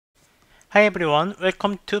Hi everyone,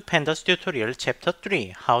 welcome to Pandas tutorial chapter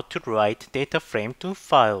 3, how to write data frame to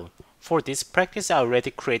file. For this practice, I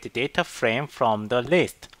already created data frame from the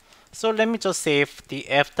list. So let me just save the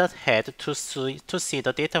f.head to see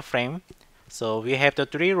the data frame. So we have the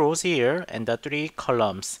 3 rows here and the 3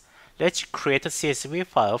 columns. Let's create a CSV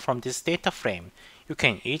file from this data frame. You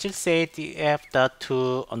can easily say df.to_csv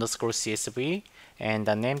and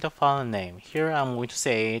name the file name. Here I'm going to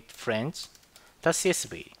say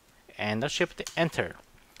French.csv and shift enter.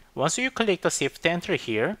 Once you click the shift enter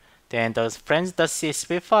here, then the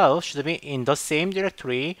friends.csv file should be in the same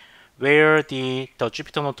directory where the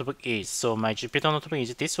Jupyter notebook is. So my Jupyter notebook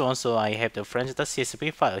is this one, so I have the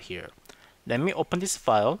friends.csv file here. Let me open this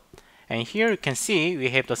file, and here you can see we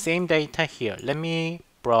have the same data here. Let me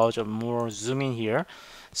browse more, zoom in here.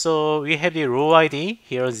 So we have the row ID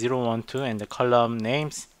here 012 and the column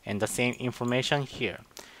names and the same information here.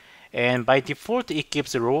 And by default it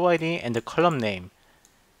gives the row ID and the column name.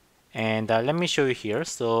 And let me show you here.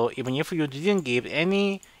 So even if you didn't give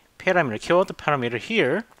any parameter, keyword parameter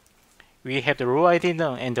here, we have the row ID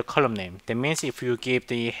and the column name. That means if you give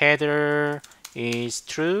the header is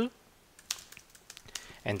true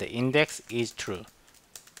and the index is true.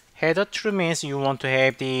 Header true means you want to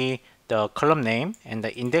have the column name, and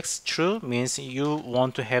the index true means you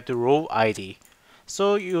want to have the row ID.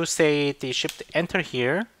 So you say the shift enter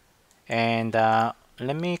here, and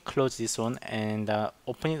let me close this one and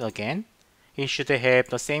open it again. It should have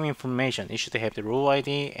the same information. It should have the row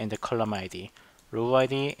ID and the column ID. Row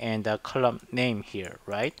ID and the column name here,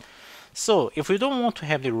 right? So if you don't want to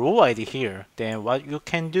have the row ID here, then what you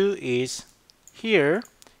can do is here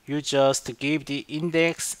you just give the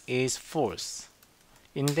index is false.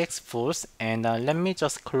 Index false, and let me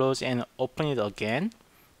just close and open it again.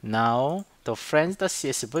 Now the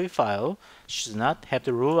friends.csv file should not have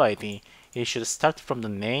the row ID. It should start from the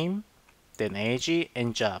name, then age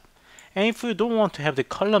and job. And if you don't want to have the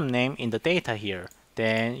column name in the data here,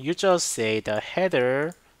 then you just say the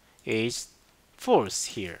header is false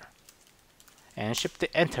here and shift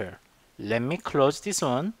enter. Let me close this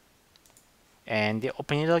one and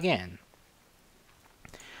open it again.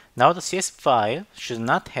 Now the CS file should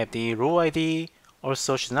not have the row ID,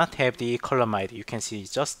 also should not have the column ID. You can see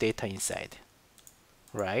just data inside,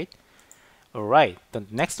 right? Alright, the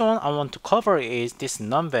next one I want to cover is this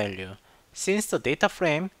none value. Since the data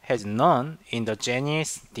frame has none in the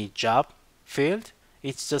genus, the job field,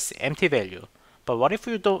 it's just empty value. But what if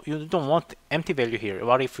you don't want empty value here?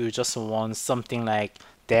 What if you just want something like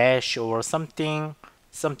dash or something's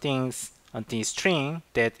the string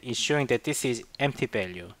that is showing that this is empty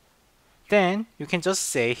value? Then you can just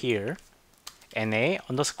say here na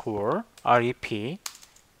underscore rep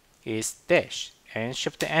is dash and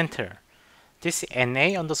shift enter. This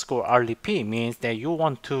na underscore rep means that you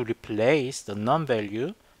want to replace the none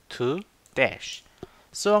value to dash.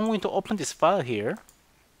 So I'm going to open this file here.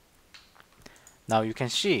 Now you can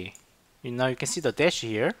see the dash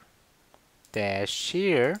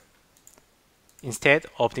here instead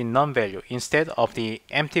of the none value, instead of the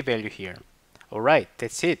empty value here. Alright,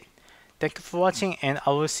 that's it. Thank you for watching, and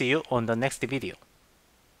I will see you on the next video.